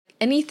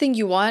anything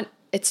you want,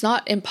 it's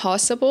not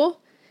impossible.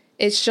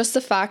 It's just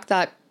the fact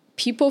that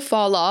people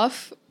fall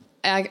off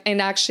in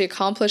actually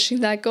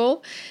accomplishing that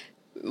goal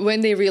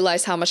when they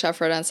realize how much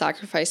effort and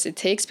sacrifice it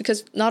takes,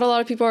 because not a lot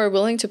of people are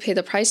willing to pay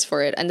the price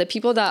for it. And the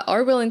people that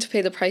are willing to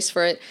pay the price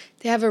for it,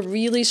 they have a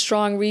really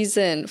strong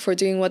reason for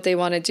doing what they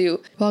want to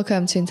do.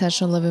 Welcome to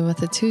Intentional Living with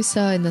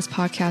Atusa. In this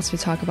podcast, we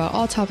talk about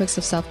all topics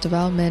of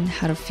self-development,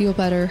 how to feel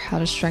better, how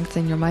to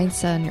strengthen your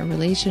mindset and your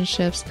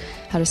relationships,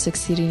 how to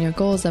succeed in your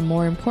goals, and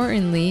more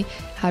importantly,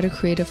 how to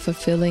create a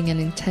fulfilling and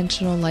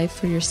intentional life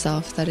for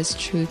yourself that is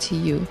true to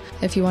you.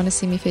 If you want to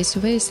see me face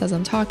to face as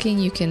I'm talking,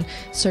 you can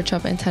search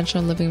up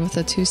Intentional Living with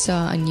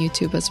Atusa on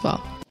YouTube as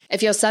well.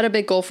 If you have set a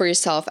big goal for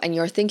yourself and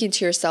you're thinking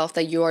to yourself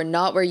that you are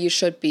not where you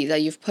should be,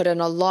 that you've put in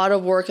a lot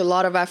of work, a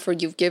lot of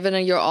effort, you've given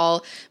it your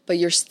all, but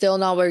you're still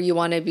not where you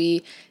want to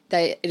be,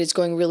 that it is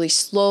going really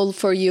slow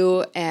for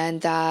you,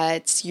 and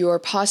that you're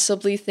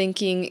possibly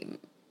thinking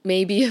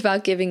maybe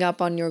about giving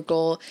up on your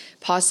goal,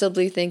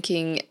 possibly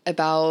thinking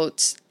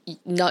about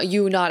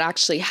not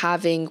actually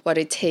having what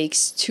it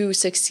takes to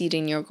succeed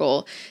in your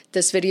goal.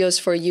 This video is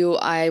for you.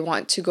 I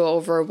want to go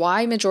over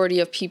why majority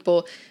of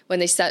people, when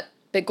they set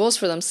big goals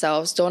for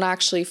themselves, don't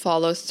actually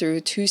follow through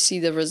to see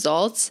the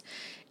results.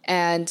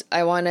 And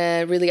I want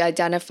to really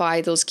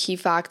identify those key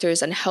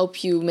factors and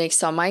help you make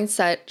some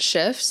mindset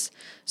shifts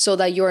so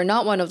that you are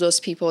not one of those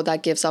people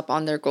that gives up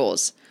on their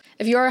goals.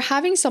 If you are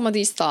having some of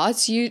these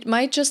thoughts, you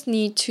might just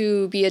need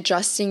to be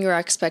adjusting your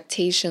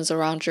expectations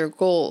around your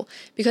goal.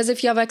 Because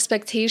if you have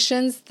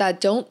expectations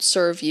that don't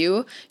serve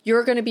you,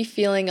 you're going to be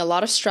feeling a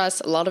lot of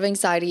stress, a lot of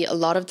anxiety, a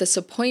lot of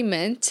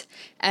disappointment,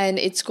 and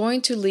it's going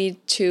to lead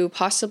to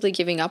possibly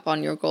giving up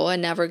on your goal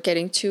and never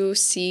getting to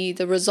see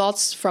the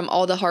results from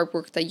all the hard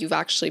work that you've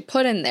actually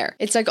put in there.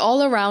 It's like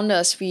all around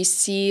us, we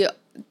see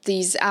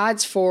these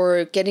ads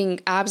for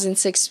getting abs in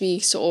 6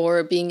 weeks,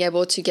 or being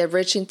able to get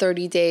rich in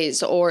 30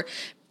 days, or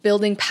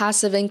building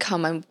passive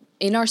income. And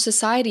in our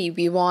society,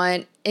 we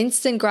want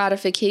instant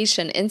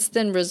gratification,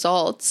 instant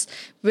results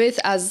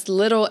with as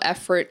little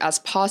effort as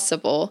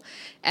possible.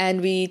 And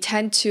we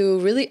tend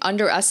to really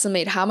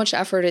underestimate how much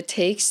effort it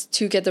takes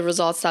to get the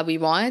results that we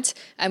want.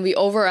 And we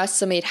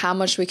overestimate how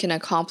much we can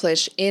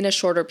accomplish in a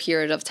shorter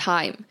period of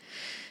time.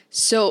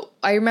 So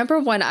I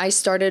remember when I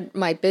started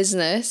my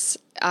business,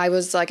 I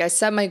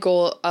set my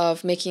goal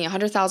of making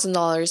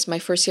 $100,000 my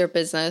first year of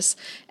business.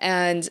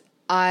 And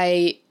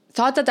I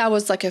thought that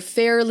was like a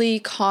fairly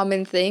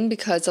common thing,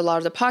 because a lot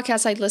of the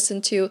podcasts I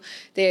listened to,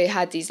 they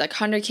had these like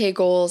 100K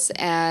goals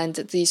and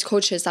these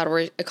coaches that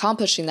were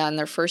accomplishing that in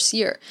their first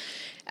year.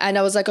 And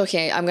I was like,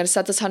 okay, I'm going to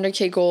set this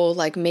 100K goal.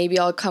 Like maybe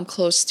I'll come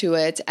close to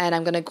it, and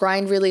I'm going to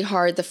grind really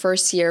hard the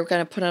first year. I'm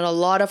going to put in a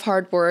lot of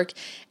hard work,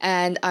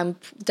 and I'm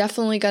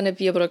definitely going to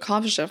be able to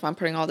accomplish it if I'm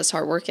putting all this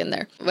hard work in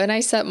there. When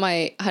I set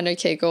my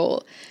 100K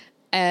goal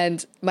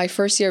and my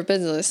first year of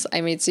business,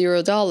 I made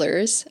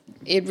 $0.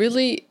 It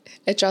really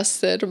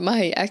adjusted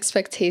my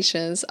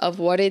expectations of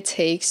what it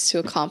takes to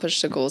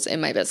accomplish the goals in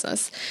my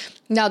business.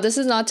 Now, this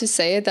is not to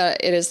say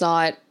that it is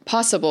not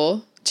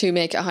possible to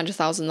make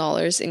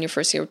 $100,000 in your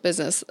first year of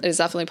business. It is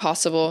definitely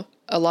possible.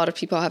 A lot of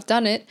people have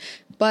done it,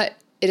 but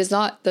it is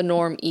not the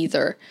norm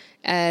either.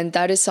 And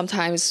that is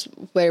sometimes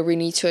where we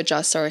need to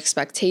adjust our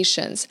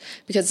expectations,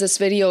 because this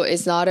video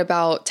is not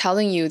about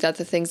telling you that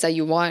the things that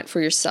you want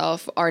for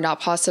yourself are not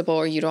possible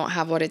or you don't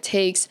have what it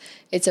takes.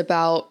 It's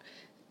about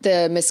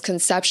the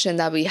misconception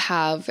that we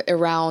have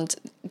around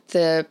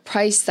the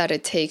price that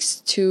it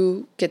takes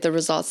to get the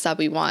results that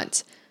we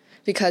want.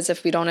 Because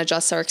if we don't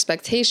adjust our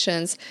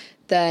expectations,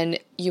 then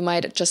you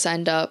might just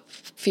end up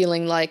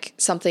feeling like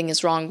something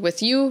is wrong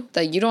with you,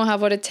 that you don't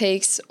have what it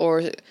takes,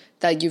 or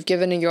that you've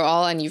given it your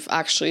all and you've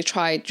actually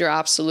tried your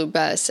absolute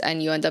best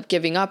and you end up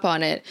giving up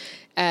on it.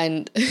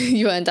 And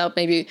you end up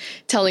maybe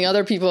telling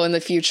other people in the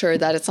future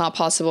that it's not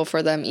possible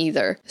for them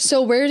either.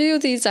 So where do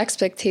these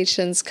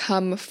expectations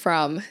come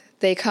from?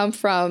 They come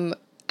from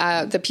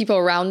the people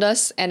around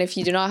us. And if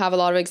you do not have a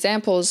lot of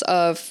examples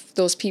of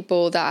those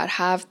people that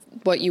have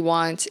what you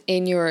want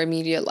in your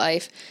immediate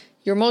life,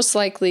 you're most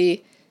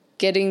likely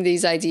getting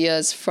these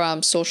ideas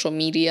from social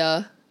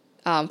media,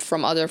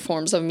 from other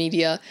forms of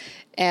media,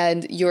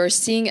 and you're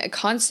seeing a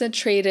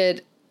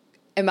concentrated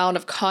amount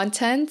of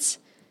content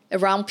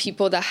around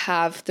people that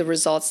have the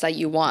results that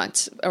you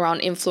want,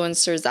 around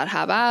influencers that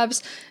have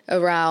abs,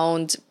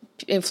 around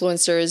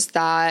influencers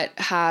that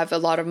have a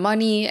lot of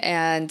money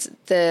and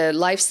the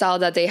lifestyle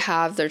that they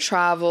have, their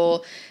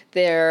travel,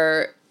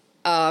 their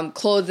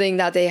clothing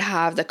that they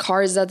have, the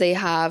cars that they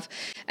have.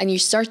 And you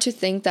start to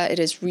think that it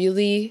is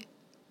really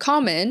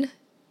common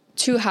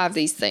to have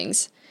these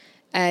things.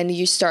 And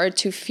you start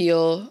to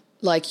feel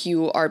like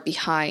you are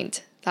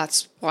behind.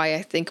 That's why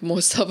I think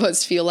most of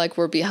us feel like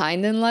we're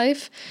behind in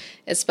life,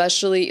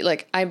 especially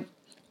like I'm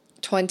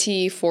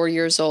 24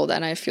 years old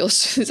and I feel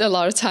a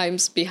lot of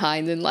times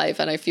behind in life,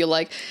 and I feel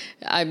like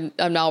I'm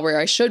not where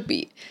I should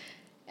be.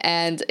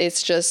 And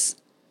it's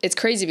just it's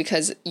crazy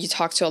because you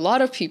talk to a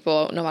lot of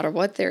people, no matter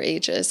what their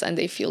age is, and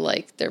they feel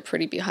like they're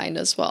pretty behind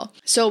as well.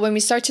 So when we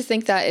start to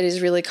think that it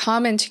is really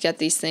common to get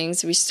these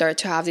things, we start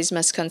to have these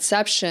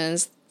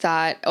misconceptions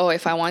that, oh,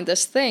 if I want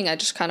this thing, I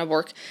just kind of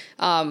work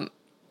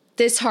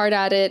this hard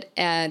at it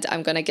and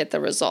I'm going to get the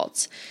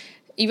results.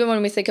 Even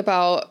when we think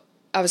about,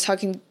 I was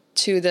talking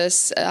to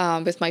this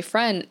with my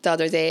friend the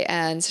other day,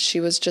 and she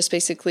was just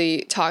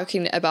basically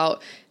talking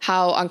about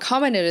how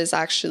uncommon it is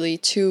actually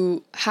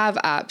to have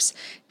abs.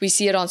 We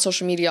see it on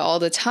social media all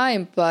the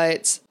time,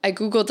 but I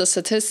Googled the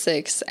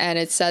statistics and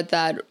it said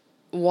that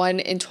 1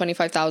 in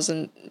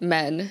 25,000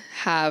 men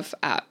have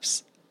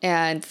abs.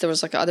 And there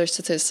was like other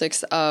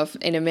statistics of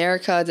in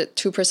America that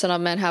 2%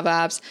 of men have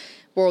abs.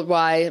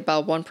 Worldwide,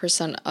 about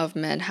 1% of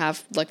men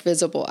have like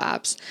visible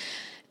abs.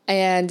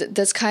 And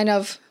this kind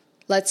of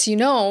lets you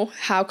know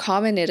how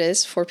common it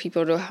is for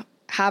people to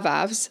have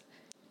abs,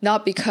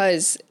 not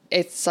because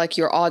it's like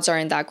your odds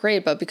aren't that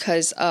great, but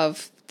because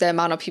of the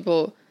amount of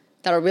people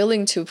that are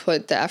willing to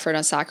put the effort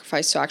and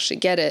sacrifice to actually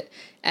get it,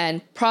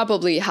 and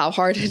probably how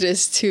hard it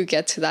is to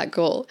get to that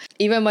goal.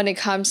 Even when it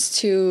comes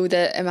to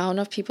the amount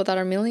of people that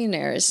are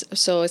millionaires.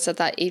 So it's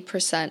that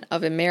 8%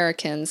 of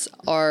Americans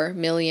are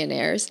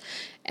millionaires.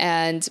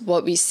 And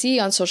what we see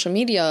on social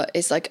media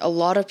is like a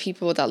lot of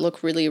people that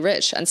look really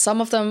rich. And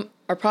some of them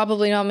are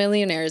probably not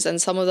millionaires. And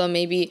some of them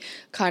maybe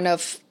kind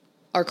of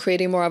are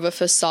creating more of a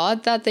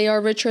facade that they are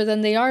richer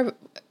than they are,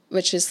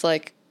 which is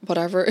like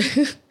whatever,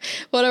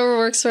 whatever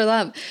works for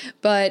them.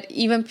 But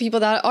even people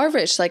that are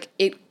rich, like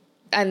it,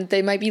 and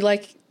they might be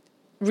like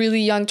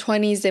really young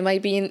 20s, they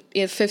might be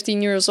in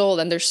 15 years old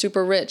and they're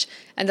super rich.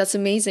 And that's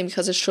amazing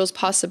because it shows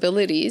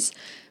possibilities.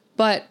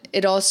 But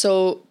it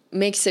also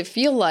makes it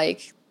feel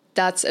like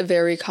that's a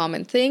very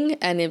common thing.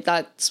 And if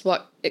that's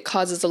what it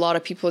causes a lot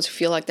of people to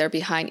feel like they're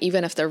behind,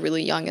 even if they're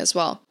really young as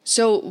well.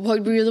 So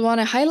what we really want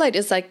to highlight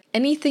is like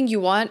anything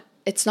you want,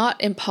 it's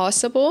not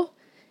impossible.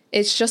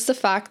 It's just the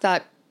fact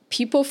that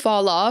people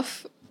fall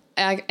off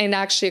in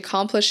actually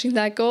accomplishing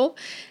that goal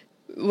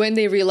when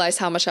they realize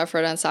how much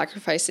effort and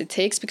sacrifice it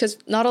takes, because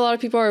not a lot of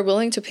people are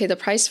willing to pay the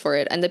price for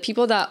it. And the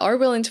people that are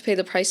willing to pay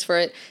the price for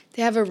it,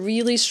 they have a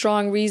really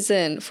strong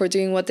reason for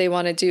doing what they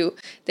want to do.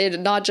 They're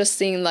not just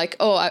saying like,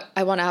 oh,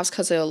 I want abs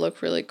because it'll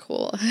look really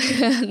cool.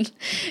 And,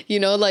 you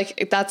know,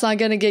 like that's not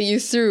going to get you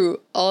through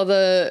all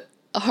the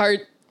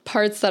hard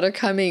parts that are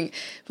coming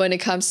when it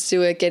comes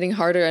to it getting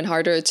harder and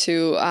harder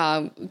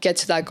to get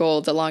to that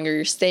goal. The longer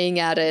you're staying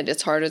at it,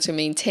 it's harder to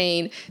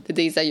maintain. The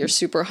days that you're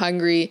super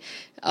hungry,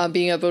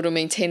 being able to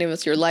maintain it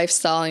with your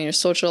lifestyle and your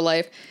social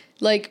life,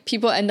 like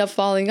people end up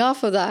falling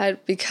off of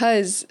that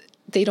because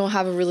they don't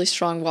have a really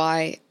strong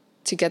why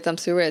to get them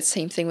through it.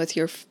 Same thing with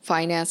your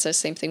finances,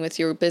 same thing with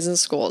your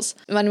business goals.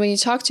 When you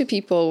talk to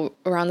people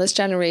around this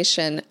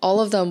generation, all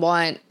of them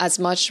want as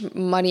much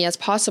money as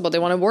possible. They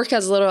want to work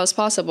as little as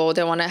possible.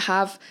 They want to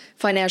have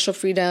financial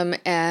freedom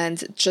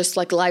and just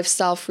like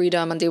lifestyle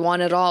freedom, and they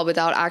want it all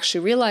without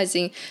actually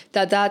realizing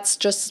that that's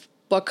just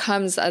what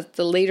comes at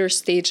the later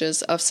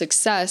stages of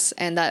success,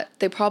 and that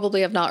they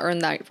probably have not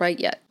earned that right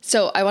yet.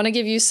 So I want to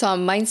give you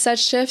some mindset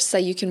shifts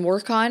that you can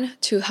work on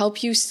to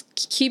help you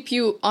keep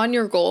you on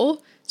your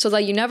goal so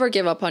that you never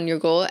give up on your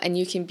goal and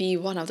you can be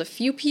one of the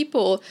few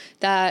people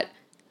that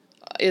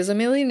is a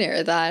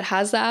millionaire, that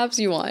has the abs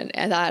you want,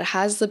 and that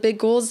has the big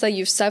goals that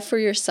you've set for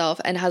yourself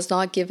and has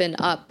not given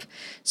up,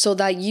 so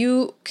that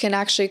you can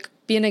actually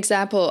be an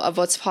example of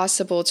what's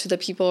possible to the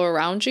people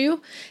around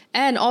you,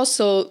 and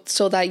also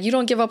so that you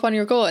don't give up on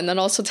your goal and then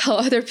also tell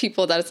other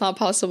people that it's not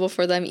possible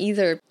for them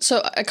either.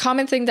 So a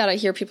common thing that I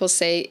hear people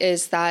say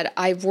is that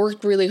I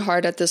worked really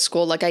hard at this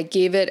goal, like I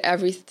gave it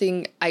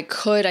everything I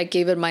could, I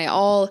gave it my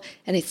all,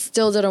 and it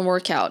still didn't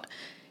work out.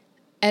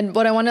 And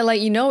what I want to let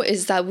you know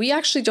is that we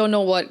actually don't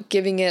know what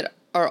giving it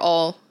our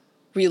all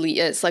really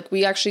is. Like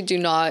we actually do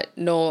not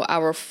know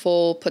our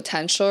full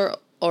potential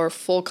or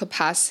full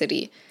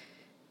capacity.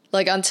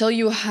 Like until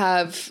you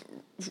have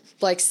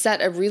like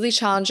set a really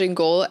challenging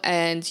goal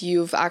and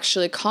you've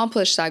actually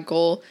accomplished that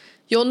goal,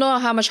 you'll know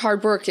how much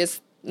hard work is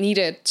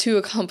needed to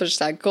accomplish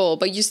that goal,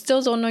 but you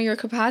still don't know your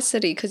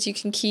capacity because you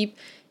can keep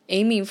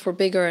aiming for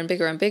bigger and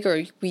bigger and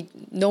bigger.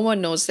 No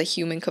one knows the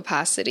human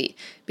capacity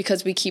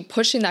because we keep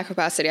pushing that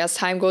capacity as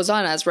time goes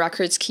on, as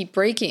records keep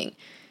breaking.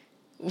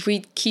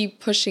 We keep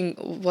pushing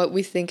what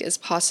we think is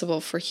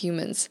possible for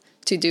humans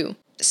to do.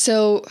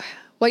 So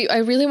what I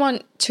really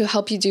want to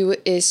help you do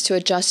is to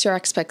adjust your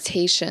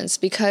expectations,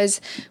 because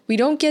we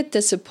don't get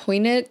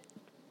disappointed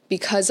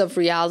because of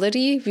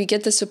reality. We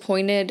get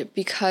disappointed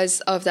because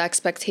of the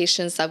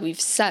expectations that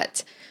we've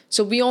set.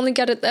 So we only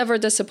get ever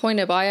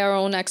disappointed by our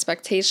own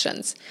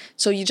expectations.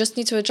 So you just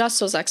need to adjust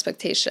those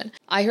expectations.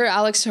 I heard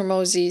Alex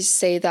Hormozi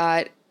say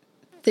that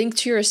think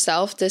to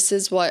yourself, this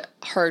is what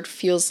hard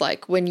feels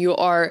like when you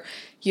are,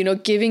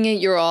 giving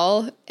it your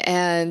all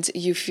and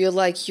you feel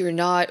like you're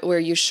not where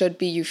you should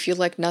be. You feel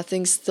like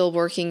nothing's still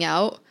working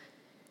out.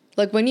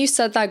 Like when you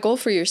set that goal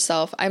for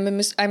yourself, I'm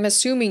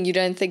assuming you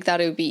didn't think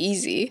that it would be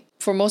easy.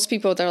 For most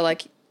people, they're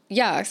like,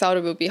 yeah, I thought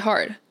it would be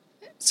hard.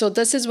 So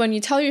this is when you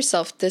tell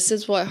yourself, this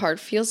is what hard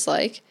feels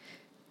like.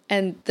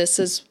 And this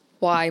is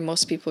why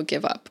most people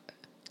give up.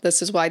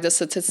 This is why the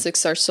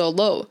statistics are so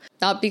low.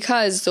 Not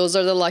because those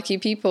are the lucky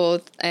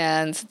people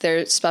and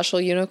they're special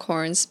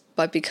unicorns,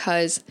 but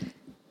because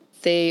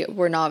they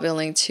were not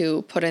willing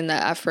to put in the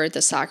effort,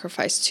 the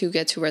sacrifice to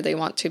get to where they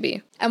want to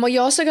be. And what you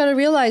also got to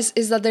realize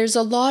is that there's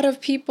a lot of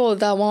people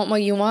that want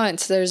what you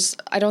want.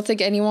 I don't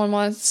think anyone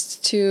wants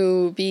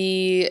to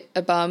be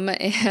a bum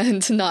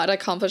and not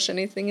accomplish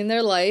anything in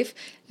their life.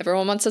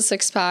 Everyone wants a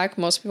six-pack.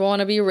 Most people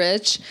want to be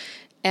rich.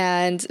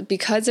 And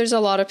because there's a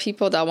lot of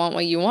people that want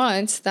what you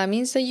want, that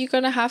means that you're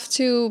going to have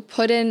to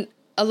put in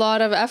a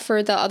lot of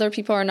effort that other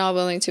people are not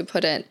willing to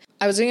put in.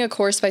 I was doing a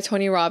course by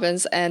Tony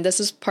Robbins, and this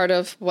is part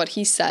of what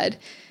he said.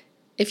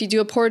 If you do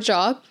a poor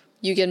job,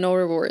 you get no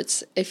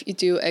rewards. If you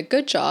do a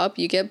good job,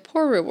 you get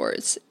poor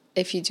rewards.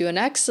 If you do an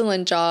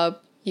excellent job,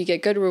 you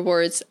get good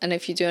rewards. And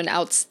if you do an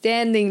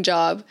outstanding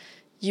job,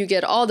 you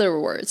get all the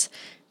rewards.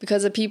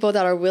 Because the people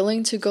that are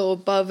willing to go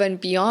above and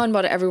beyond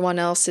what everyone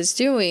else is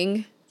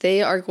doing,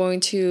 they are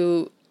going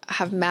to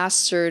have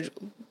mastered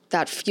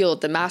that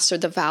field,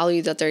 mastered the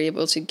value that they're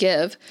able to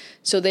give.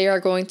 So they are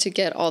going to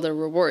get all the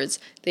rewards.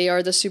 They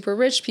are the super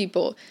rich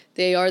people.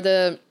 They are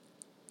the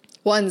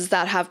ones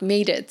that have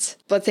made it.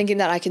 But thinking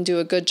that I can do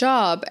a good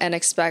job and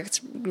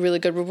expect really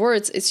good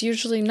rewards, it's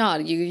usually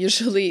not. You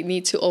usually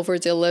need to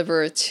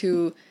over-deliver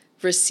to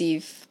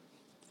receive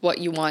what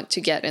you want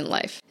to get in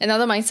life.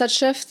 Another mindset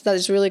shift that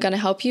is really going to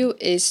help you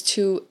is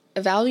to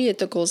evaluate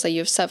the goals that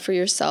you've set for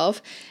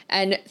yourself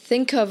and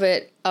think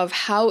of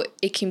how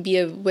it can be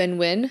a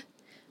win-win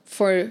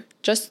for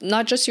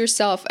not just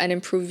yourself and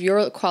improve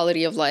your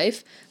quality of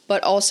life,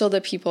 but also the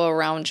people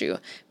around you.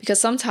 Because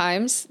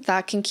sometimes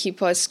that can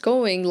keep us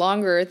going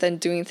longer than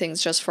doing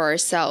things just for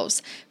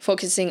ourselves.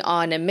 Focusing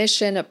on a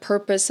mission, a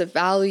purpose, a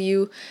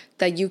value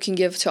that you can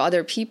give to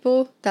other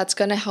people, that's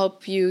going to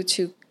help you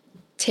to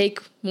take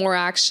more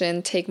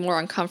action, take more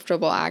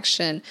uncomfortable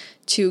action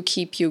to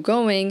keep you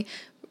going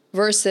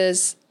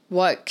versus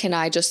what can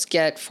I just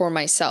get for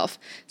myself?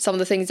 Some of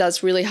the things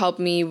that's really helped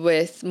me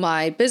with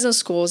my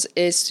business goals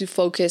is to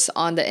focus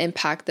on the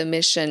impact, the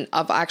mission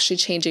of actually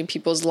changing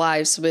people's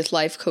lives with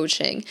life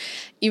coaching.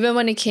 Even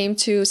when it came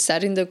to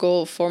setting the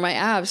goal for my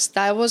abs,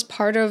 that was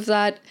part of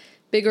that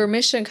bigger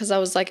mission, because I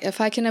was like, if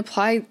I can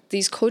apply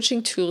these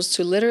coaching tools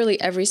to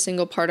literally every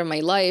single part of my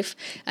life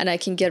and I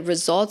can get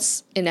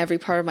results in every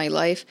part of my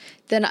life,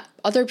 then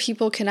other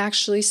people can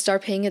actually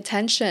start paying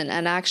attention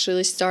and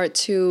actually start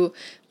to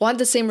want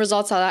the same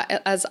results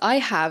as I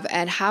have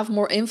and have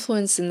more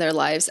influence in their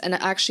lives and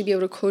actually be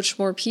able to coach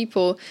more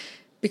people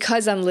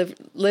because I'm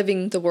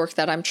living the work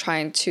that I'm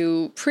trying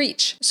to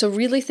preach. So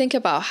really think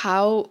about,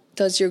 how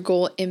does your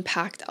goal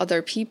impact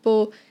other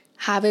people?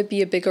 Have it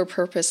be a bigger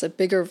purpose, a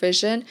bigger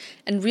vision,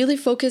 and really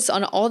focus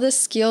on all the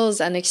skills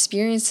and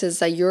experiences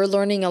that you're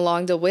learning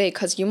along the way,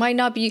 because you might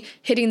not be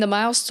hitting the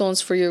milestones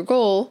for your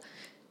goal,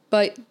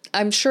 but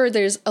I'm sure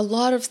there's a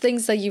lot of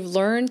things that you've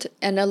learned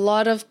and a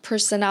lot of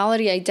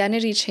personality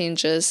identity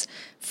changes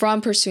from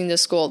pursuing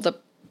this goal.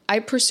 I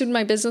pursued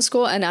my business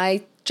goal, and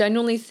I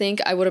genuinely think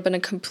I would have been a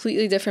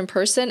completely different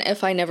person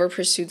if I never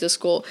pursued this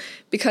goal,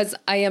 because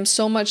I am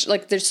so much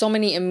there's so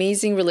many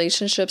amazing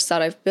relationships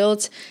that I've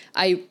built.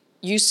 I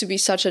used to be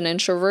such an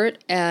introvert,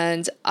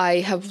 and I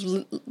have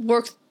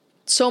worked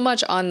so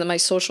much on my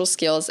social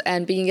skills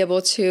and being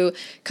able to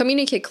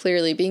communicate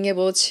clearly, being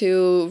able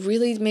to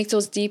really make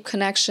those deep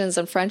connections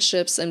and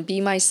friendships and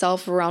be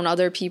myself around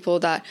other people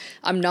that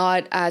I'm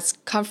not as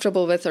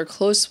comfortable with or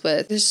close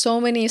with. There's so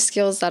many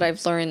skills that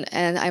I've learned,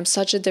 and I'm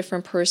such a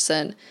different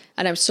person,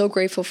 and I'm so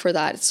grateful for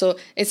that. So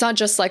it's not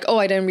just like, oh,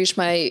 I didn't reach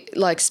my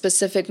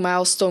specific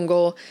milestone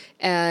goal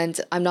and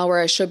I'm not where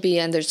I should be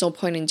and there's no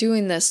point in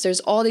doing this. There's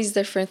all these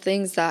different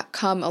things that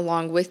come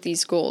along with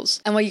these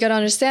goals. And what you got to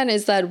understand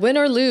is that win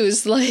or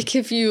lose,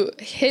 if you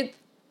hit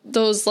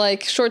those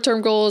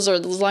short-term goals or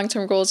those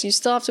long-term goals, you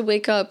still have to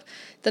wake up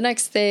the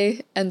next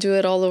day and do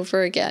it all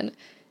over again.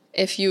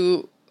 If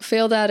you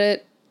failed at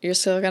it, you're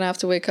still going to have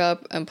to wake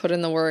up and put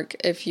in the work.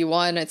 If you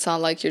won, it's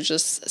not like you're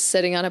just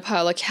sitting on a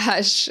pile of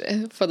cash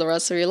for the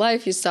rest of your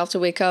life. You still have to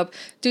wake up,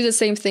 do the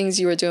same things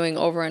you were doing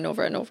over and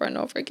over and over and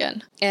over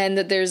again. And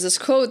there's this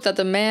quote that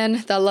the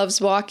man that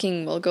loves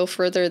walking will go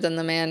further than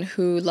the man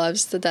who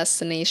loves the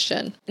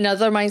destination.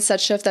 Another mindset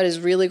shift that is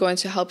really going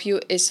to help you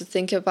is to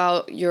think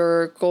about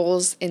your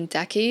goals in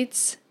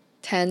decades,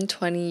 10,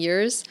 20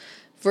 years,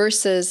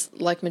 versus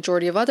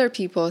majority of other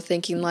people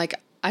thinking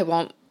I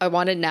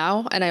want it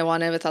now, and I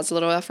want it with as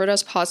little effort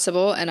as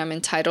possible, and I'm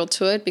entitled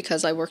to it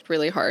because I worked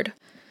really hard.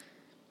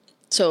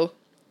 So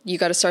you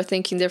got to start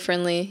thinking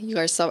differently. You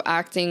got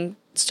to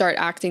start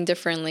acting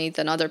differently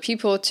than other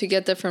people to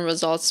get different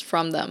results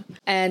from them.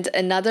 And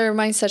another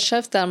mindset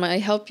shift that might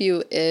help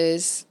you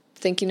is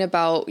thinking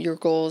about your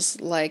goals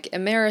like a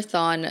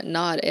marathon,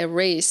 not a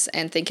race,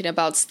 and thinking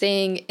about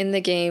staying in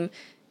the game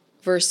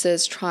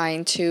versus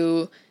trying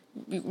to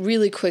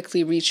really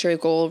quickly reach your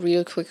goal,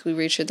 really quickly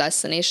reach your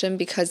destination,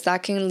 because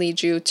that can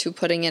lead you to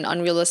putting in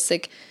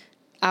unrealistic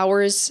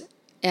hours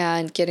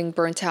and getting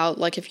burnt out.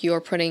 If you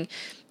are putting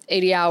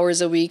 80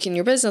 hours a week in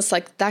your business,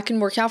 that can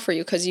work out for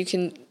you because you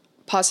can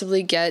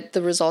possibly get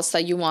the results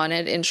that you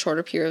wanted in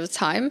shorter period of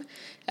time,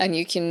 and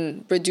you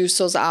can reduce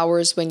those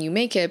hours when you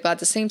make it. But at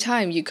the same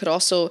time, you could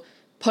also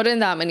put in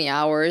that many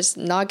hours,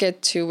 not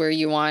get to where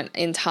you want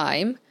in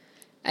time,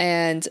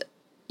 and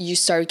you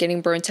start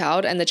getting burnt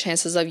out, and the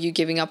chances of you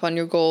giving up on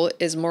your goal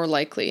is more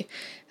likely.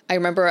 I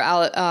remember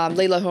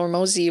Layla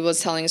Hormozi was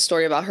telling a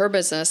story about her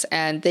business,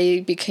 and they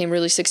became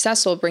really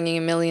successful, bringing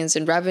in millions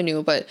in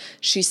revenue, but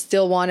she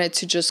still wanted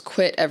to just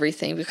quit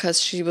everything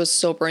because she was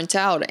so burnt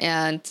out,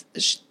 and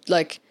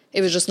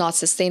it was just not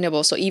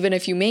sustainable. So even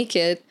if you make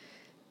it,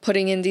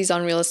 putting in these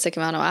unrealistic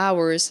amount of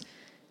hours,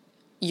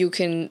 you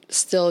can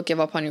still give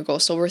up on your goal.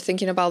 So we're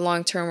thinking about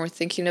long term, we're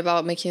thinking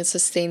about making it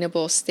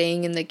sustainable,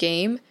 staying in the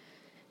game,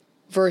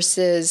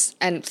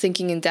 and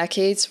thinking in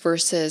decades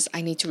versus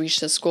I need to reach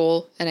this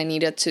goal and I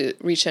needed to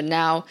reach it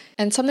now.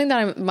 And something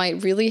that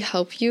might really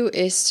help you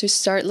is to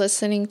start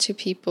listening to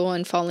people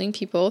and following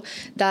people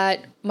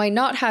that might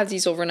not have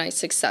these overnight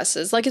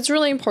successes. Like, it's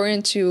really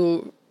important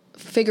to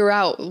figure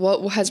out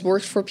what has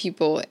worked for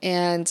people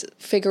and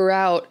figure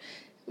out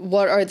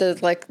what are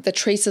the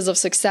traces of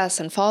success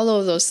and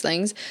follow those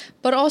things.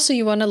 But also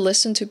you want to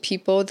listen to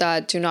people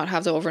that do not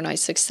have the overnight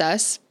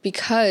success,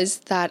 because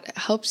that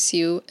helps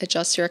you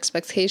adjust your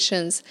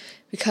expectations,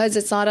 because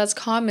it's not as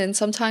common.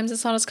 Sometimes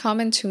it's not as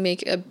common to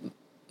make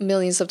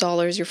millions of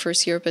dollars your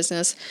first year of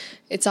business.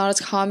 It's not as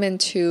common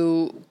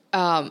to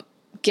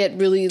get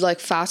really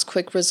fast,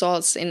 quick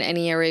results in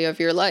any area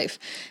of your life.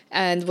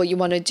 And what you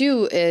want to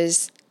do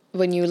is,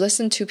 when you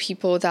listen to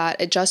people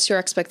that adjust your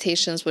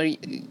expectations,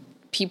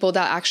 people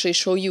that actually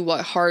show you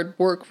what hard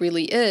work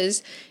really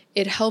is,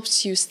 it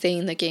helps you stay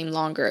in the game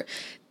longer.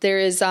 There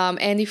is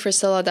Andy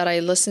Frisella that I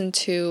listened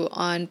to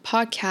on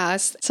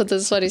podcast. So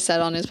this is what he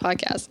said on his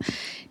podcast.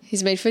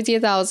 He's made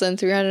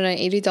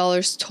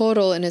 $58,380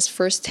 total in his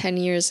first 10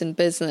 years in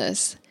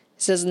business.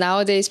 He says,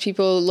 nowadays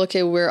people look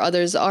at where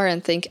others are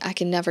and think, I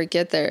can never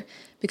get there.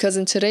 Because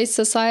in today's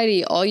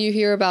society, all you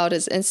hear about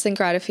is instant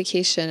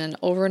gratification and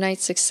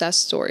overnight success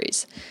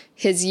stories.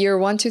 His year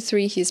 1 to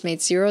 3, he's made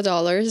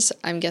 $0.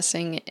 I'm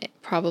guessing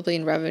probably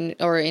in revenue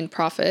or in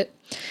profit.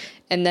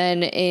 And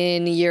then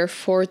in year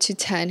 4 to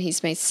 10,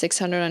 he's made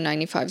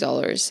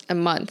 $695 a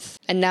month.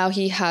 And now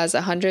he has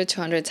 $100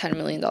 to $110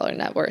 million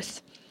net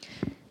worth.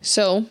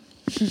 So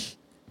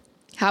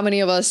how many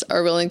of us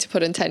are willing to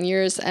put in 10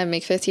 years and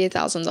make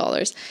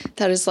 $58,000?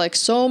 That is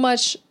so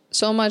much,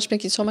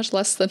 making so much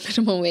less than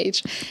minimum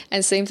wage.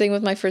 And same thing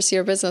with my first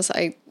year of business.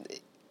 I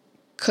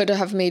could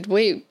have made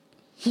way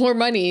more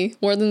money,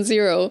 more than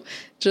zero,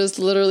 just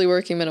literally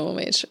working minimum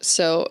wage.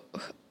 So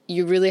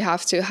you really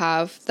have to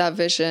have that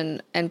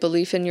vision and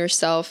belief in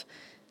yourself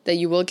that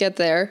you will get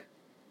there.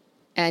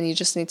 And you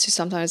just need to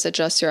sometimes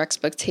adjust your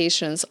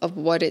expectations of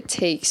what it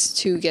takes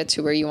to get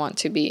to where you want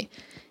to be.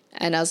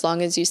 And as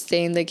long as you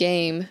stay in the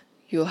game,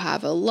 you'll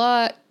have a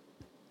lot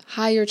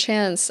higher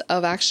chance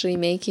of actually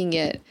making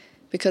it,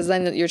 because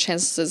then your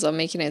chances of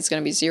making it is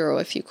going to be zero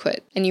if you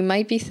quit. And you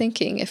might be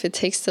thinking, if it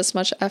takes this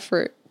much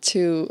effort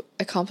to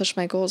accomplish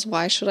my goals,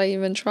 why should I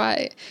even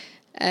try?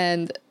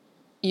 And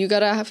you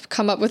got to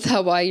come up with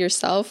that why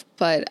yourself.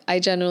 But I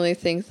genuinely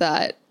think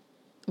that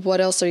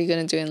what else are you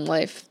going to do in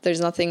life?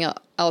 There's nothing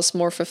else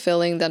more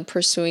fulfilling than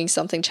pursuing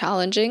something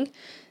challenging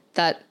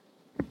that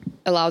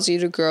allows you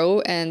to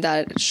grow and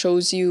that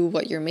shows you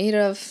what you're made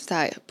of,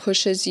 that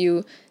pushes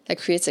you, that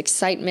creates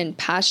excitement,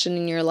 passion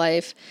in your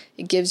life.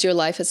 It gives your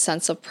life a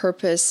sense of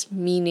purpose,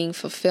 meaning,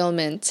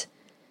 fulfillment.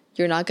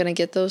 You're not going to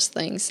get those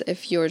things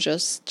if you're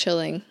just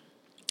chilling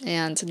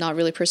and not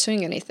really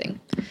pursuing anything.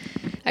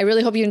 I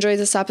really hope you enjoyed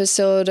this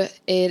episode.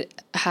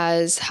 It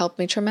has helped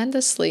me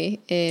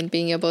tremendously in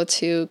being able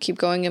to keep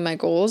going in my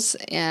goals.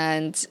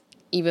 And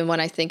even when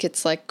I think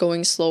it's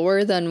going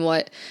slower than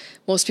what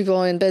most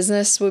people in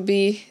business would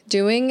be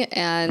doing.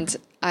 And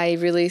I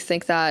really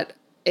think that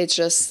it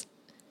just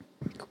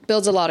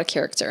builds a lot of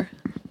character.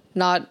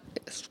 Not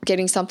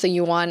getting something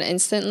you want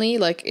instantly.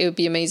 It would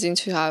be amazing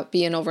to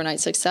be an overnight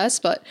success,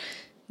 but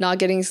not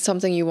getting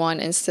something you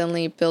want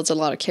instantly builds a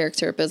lot of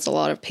character, it builds a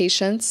lot of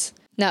patience.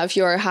 Now, if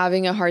you are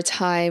having a hard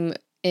time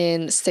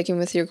in sticking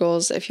with your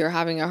goals, if you're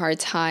having a hard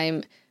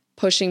time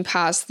pushing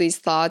past these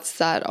thoughts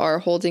that are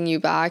holding you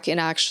back and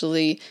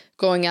actually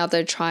going out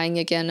there trying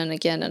again and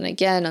again and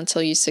again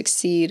until you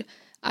succeed,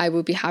 I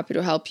would be happy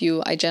to help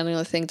you. I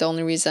genuinely think the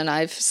only reason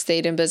I've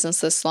stayed in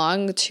business this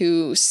long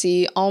to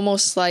see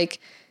almost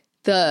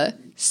the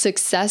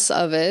success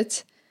of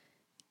it,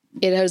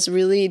 it has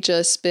really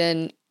just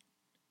been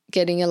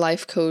getting a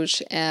life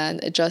coach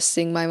and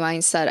adjusting my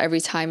mindset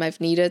every time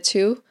I've needed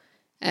to,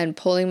 and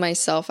pulling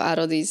myself out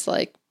of these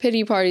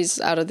pity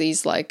parties, out of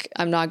these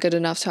I'm not good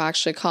enough to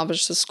actually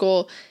accomplish this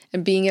goal,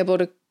 and being able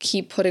to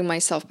keep putting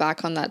myself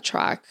back on that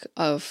track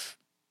of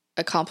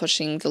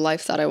accomplishing the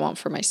life that I want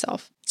for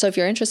myself. So if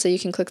you're interested, you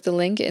can click the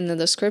link in the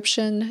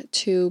description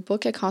to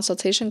book a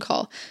consultation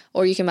call,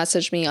 or you can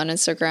message me on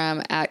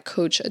Instagram at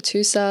Coach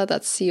Atusa,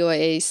 that's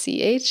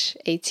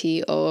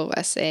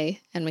CoachAtoosa,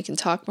 and we can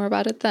talk more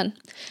about it then.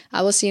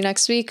 I will see you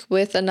next week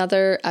with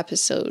another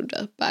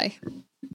episode. Bye.